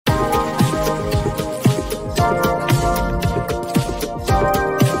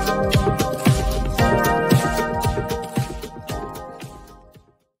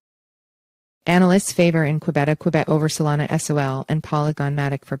Analysts favor InQubeta QUBE over Solana SOL and Polygon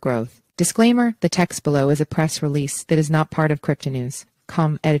MATIC for growth. Disclaimer, the text below is a press release that is not part of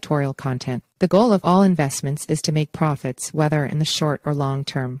cryptonews.com editorial content. The goal of all investments is to make profits, whether in the short or long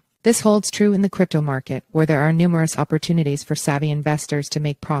term. This holds true in the crypto market, where there are numerous opportunities for savvy investors to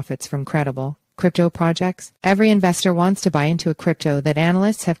make profits from credible crypto projects. Every investor wants to buy into a crypto that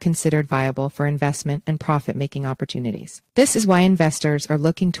analysts have considered viable for investment and profit-making opportunities. This is why investors are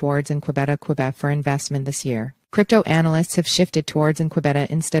looking towards InQubeta QUBE for investment this year. Crypto analysts have shifted towards InQubeta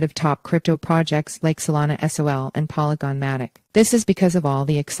instead of top crypto projects like Solana SOL and Polygon MATIC. This is because of all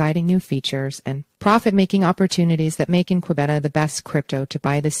the exciting new features and profit-making opportunities that make InQubeta the best crypto to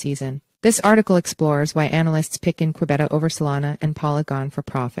buy this season. This article explores why analysts pick InQubeta over Solana and Polygon for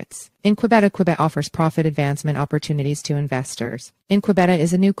profits. InQubeta QUBE offers profit advancement opportunities to investors. InQubeta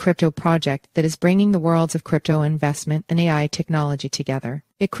is a new crypto project that is bringing the worlds of crypto investment and AI technology together.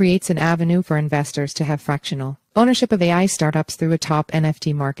 It creates an avenue for investors to have fractional ownership of AI startups through a top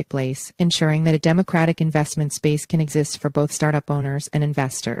NFT marketplace, ensuring that a democratic investment space can exist for both startup owners and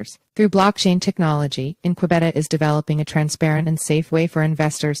investors. Through blockchain technology, InQubeta is developing a transparent and safe way for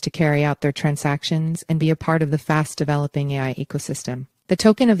investors to carry out their transactions and be a part of the fast-developing AI ecosystem. The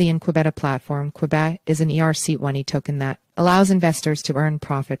token of the InQubeta platform, QUBE, is an ERC20 token that allows investors to earn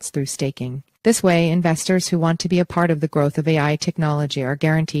profits through staking. This way, investors who want to be a part of the growth of AI technology are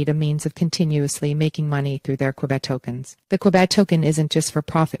guaranteed a means of continuously making money through their QUBE tokens. The QUBE token isn't just for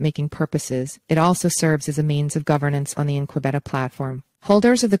profit-making purposes, it also serves as a means of governance on the InQubeta platform.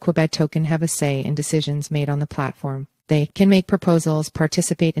 Holders of the QUBE token have a say in decisions made on the platform. They can make proposals,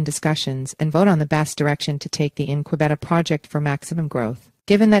 participate in discussions, and vote on the best direction to take the InQubeta project for maximum growth.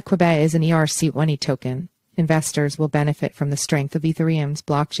 Given that QUBE is an ERC20 token, investors will benefit from the strength of Ethereum's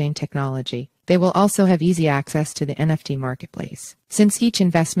blockchain technology. They will also have easy access to the NFT marketplace. Since each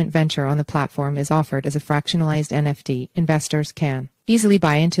investment venture on the platform is offered as a fractionalized NFT, investors can easily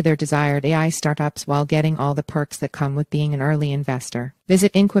buy into their desired AI startups while getting all the perks that come with being an early investor.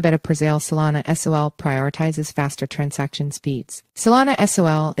 Visit InQubeta Brazil. Solana SOL prioritizes faster transaction speeds. Solana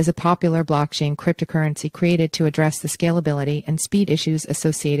SOL is a popular blockchain cryptocurrency created to address the scalability and speed issues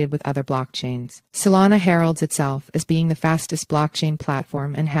associated with other blockchains. Solana heralds itself as being the fastest blockchain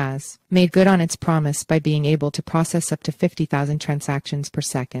platform and has made good on its promise by being able to process up to 50,000 transactions per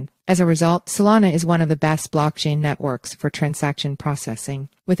second. As a result, Solana is one of the best blockchain networks for transaction processing.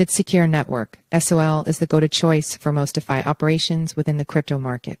 With its secure network, SOL is the go-to choice for most DeFi operations within the crypto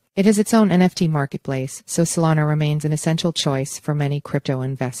market. It has its own NFT marketplace, so Solana remains an essential choice for many crypto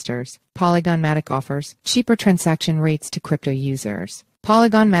investors. Polygon MATIC offers cheaper transaction rates to crypto users.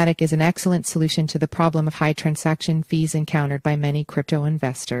 Polygon MATIC is an excellent solution to the problem of high transaction fees encountered by many crypto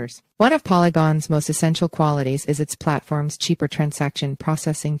investors. One of Polygon's most essential qualities is its platform's cheaper transaction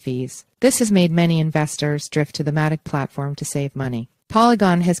processing fees. This has made many investors drift to the MATIC platform to save money.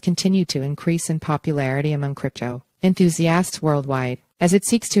 Polygon has continued to increase in popularity among crypto enthusiasts worldwide. As it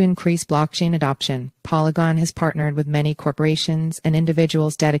seeks to increase blockchain adoption, Polygon has partnered with many corporations and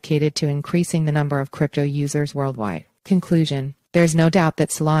individuals dedicated to increasing the number of crypto users worldwide. Conclusion: there's no doubt that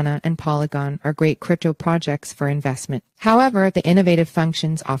Solana and Polygon are great crypto projects for investment. However, the innovative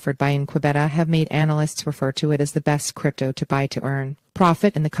functions offered by InQubeta have made analysts refer to it as the best crypto to buy to earn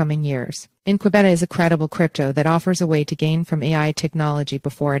profit in the coming years. InQubeta is a credible crypto that offers a way to gain from AI technology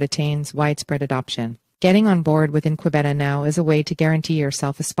before it attains widespread adoption. Getting on board with InQubeta now is a way to guarantee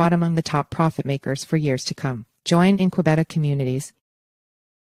yourself a spot among the top profit makers for years to come. Join InQubeta communities,